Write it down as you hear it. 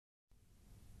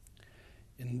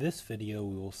In this video,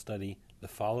 we will study the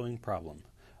following problem.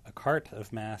 A cart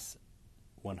of mass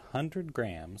 100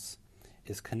 grams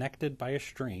is connected by a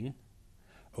string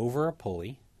over a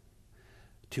pulley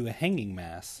to a hanging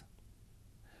mass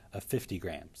of 50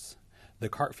 grams. The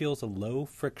cart feels a low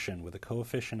friction with a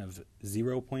coefficient of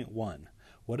 0.1.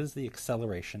 What is the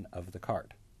acceleration of the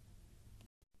cart?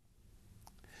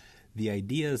 The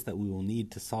ideas that we will need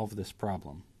to solve this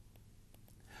problem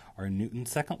are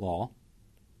Newton's second law,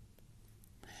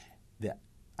 the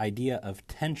idea of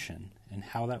tension and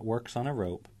how that works on a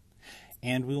rope,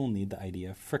 and we will need the idea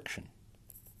of friction.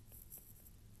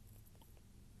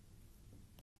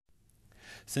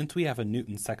 Since we have a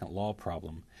Newton's second law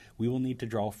problem, we will need to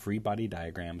draw free body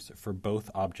diagrams for both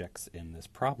objects in this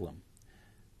problem.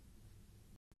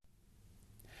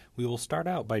 We will start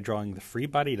out by drawing the free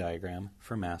body diagram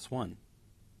for mass 1.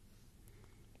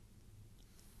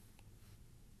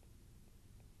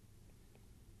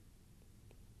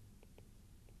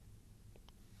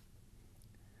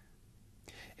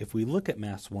 If we look at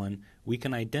mass 1, we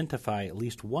can identify at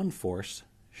least one force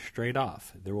straight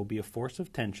off. There will be a force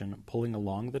of tension pulling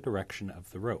along the direction of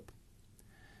the rope.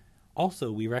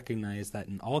 Also, we recognize that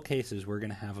in all cases we're going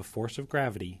to have a force of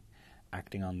gravity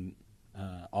acting on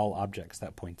all objects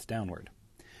that points downward.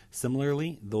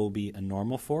 Similarly, there will be a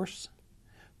normal force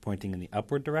pointing in the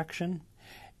upward direction,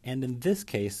 and in this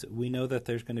case we know that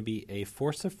there's going to be a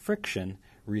force of friction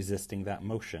resisting that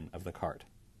motion of the cart.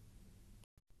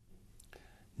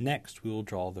 Next, we will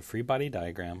draw the free body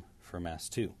diagram for mass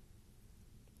 2.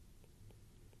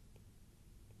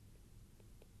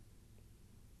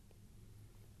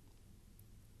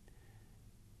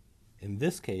 In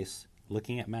this case,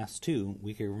 looking at mass 2,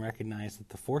 we can recognize that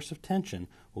the force of tension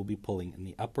will be pulling in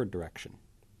the upward direction.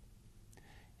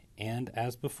 And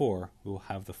as before, we will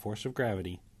have the force of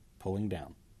gravity pulling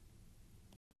down.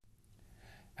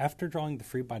 After drawing the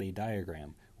free body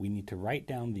diagram, we need to write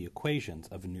down the equations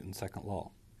of Newton's second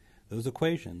law. Those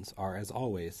equations are, as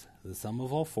always, the sum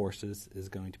of all forces is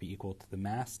going to be equal to the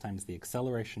mass times the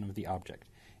acceleration of the object.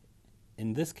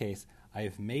 In this case, I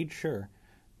have made sure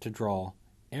to draw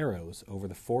arrows over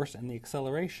the force and the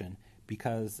acceleration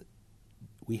because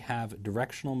we have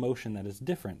directional motion that is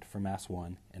different for mass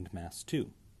 1 and mass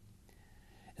 2.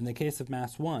 In the case of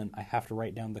mass 1, I have to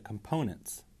write down the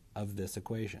components of this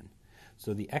equation.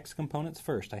 So the x components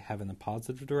first I have in the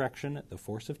positive direction the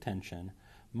force of tension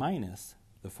minus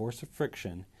the force of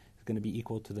friction is going to be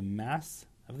equal to the mass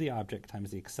of the object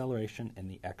times the acceleration in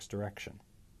the x direction.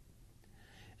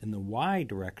 In the y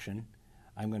direction,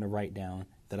 I'm going to write down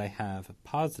that I have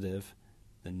positive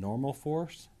the normal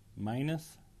force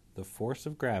minus the force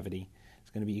of gravity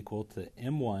is going to be equal to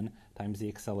m1 times the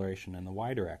acceleration in the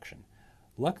y direction.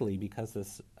 Luckily, because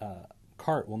this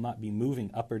cart will not be moving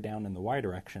up or down in the y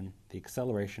direction, the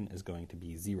acceleration is going to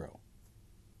be 0.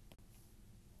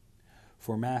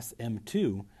 For mass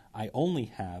m2, I only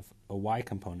have a y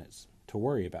component to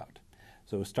worry about.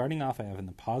 So starting off, I have in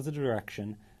the positive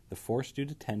direction the force due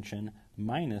to tension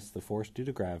minus the force due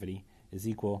to gravity is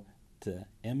equal to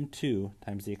m2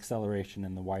 times the acceleration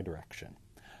in the y direction.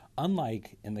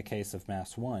 Unlike in the case of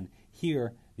mass 1,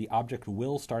 here the object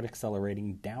will start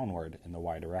accelerating downward in the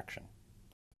y direction.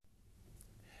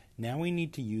 Now we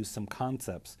need to use some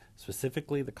concepts,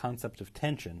 specifically the concept of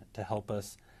tension, to help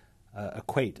us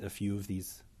equate a few of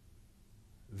these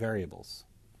variables.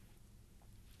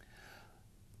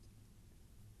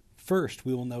 First,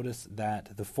 we will notice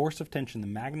that the force of tension, the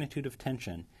magnitude of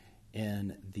tension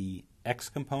in the x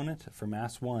component for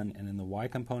mass 1 and in the y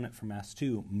component for mass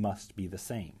 2 must be the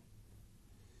same.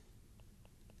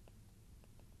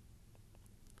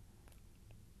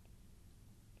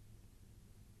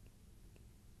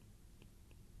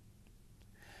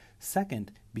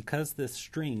 Second, because this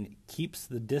string keeps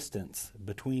the distance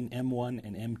between m1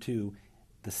 and m2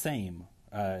 the same,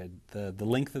 the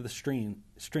length of the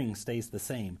string stays the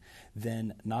same,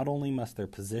 then not only must their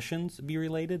positions be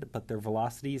related, but their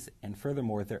velocities and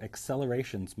furthermore their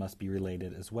accelerations must be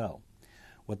related as well.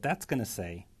 What that's going to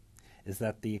say is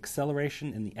that the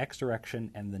acceleration in the x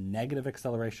direction and the negative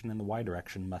acceleration in the y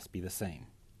direction must be the same.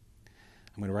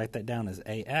 I'm going to write that down as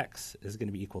ax is going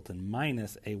to be equal to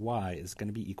minus ay is going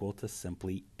to be equal to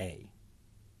simply a.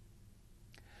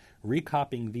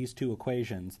 Recopying these two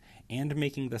equations and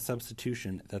making the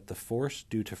substitution that the force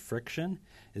due to friction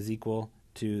is equal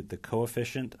to the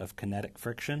coefficient of kinetic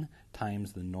friction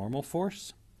times the normal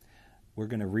force, we're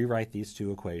going to rewrite these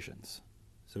two equations.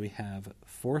 So we have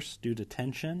force due to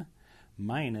tension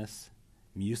minus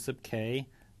mu sub k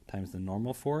times the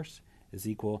normal force is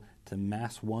equal to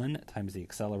mass 1 times the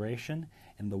acceleration,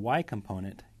 and the y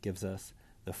component gives us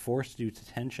the force due to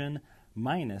tension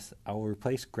minus, I will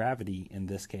replace gravity in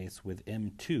this case with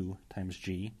m2 times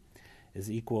g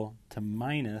is equal to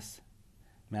minus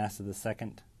mass of the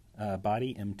second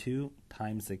body, m2,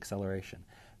 times the acceleration.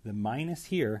 The minus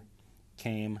here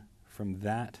came from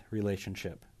that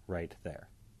relationship right there.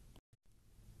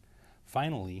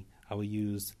 Finally, I will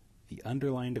use the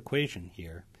underlined equation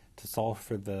here to solve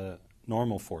for the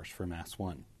normal force for mass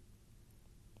 1.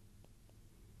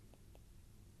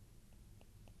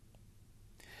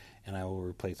 And I will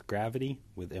replace gravity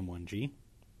with m1g.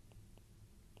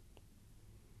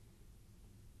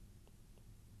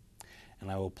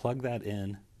 And I will plug that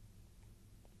in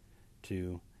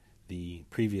to the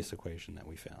previous equation that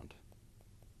we found.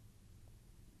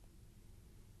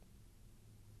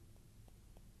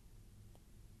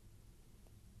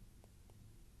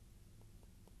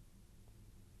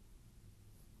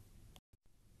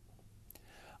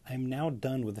 I am now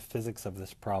done with the physics of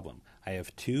this problem. I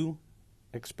have two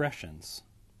expressions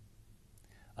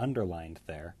underlined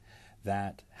there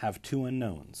that have two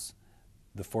unknowns: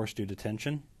 the force due to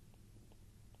tension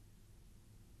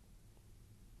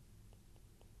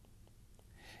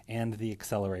and the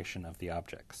acceleration of the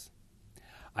objects.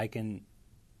 I can,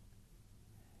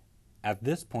 at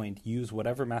this point, use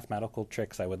whatever mathematical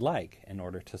tricks I would like in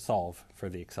order to solve for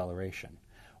the acceleration.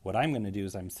 What I'm going to do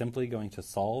is I'm simply going to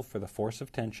solve for the force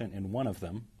of tension in one of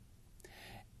them,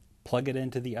 plug it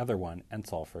into the other one, and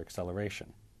solve for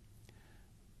acceleration.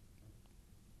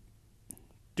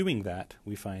 Doing that,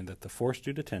 we find that the force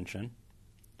due to tension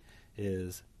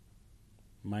is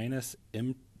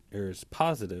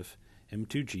positive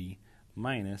m2g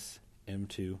minus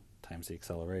m2 times the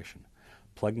acceleration.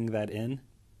 Plugging that in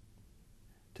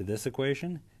to this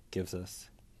equation gives us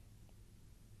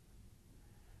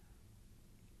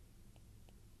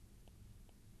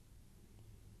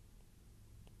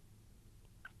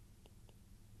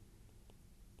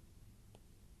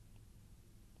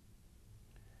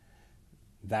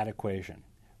that equation.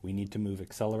 We need to move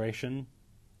acceleration,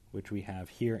 which we have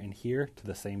here and here, to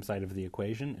the same side of the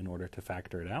equation in order to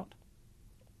factor it out.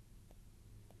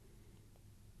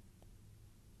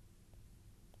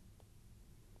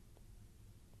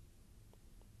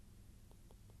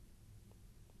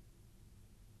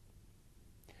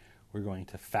 We're going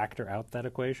to factor out that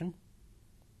equation.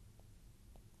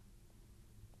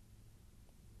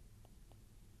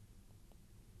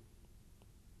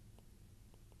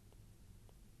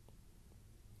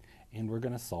 And we're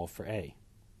going to solve for A.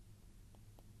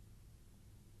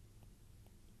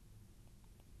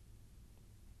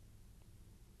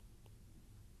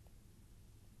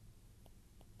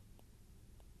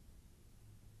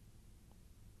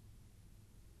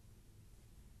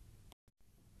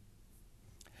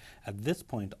 At this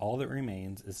point, all that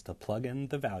remains is to plug in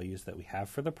the values that we have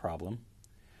for the problem,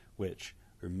 which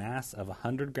are mass of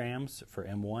 100 grams for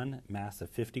M1, mass of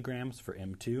 50 grams for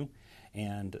M2,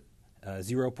 and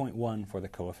 0.1 for the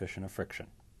coefficient of friction.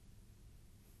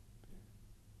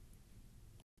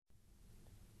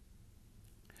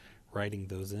 Writing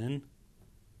those in,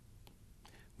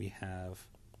 we have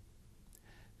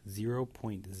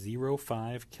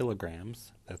 0.05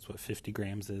 kilograms, that's what 50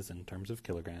 grams is in terms of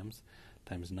kilograms,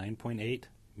 times 9.8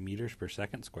 meters per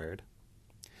second squared,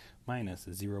 minus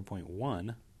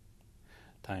 0.1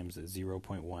 times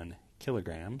 0.1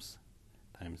 kilograms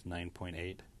times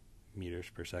 9.8 meters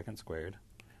per second squared,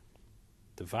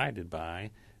 divided by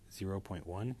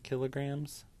 0.1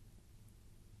 kilograms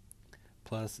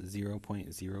plus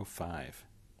 0.05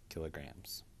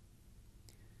 kilograms.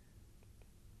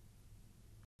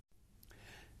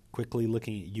 Quickly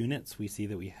looking at units, we see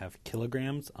that we have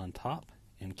kilograms on top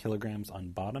and kilograms on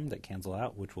bottom that cancel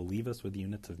out, which will leave us with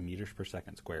units of meters per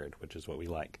second squared, which is what we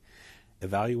like.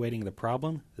 Evaluating the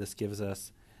problem, this gives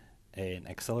us an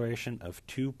acceleration of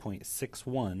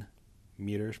 2.61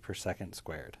 meters per second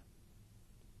squared.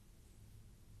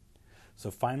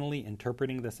 So finally,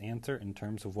 interpreting this answer in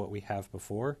terms of what we have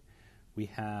before, we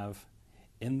have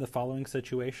in the following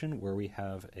situation where we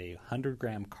have a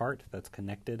 100-gram cart that's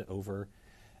connected over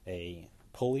a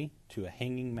pulley to a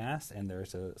hanging mass, and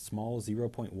there's a small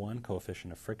 0.1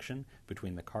 coefficient of friction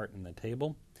between the cart and the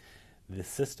table. The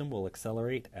system will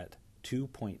accelerate at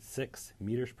 2.6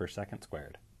 meters per second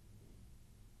squared.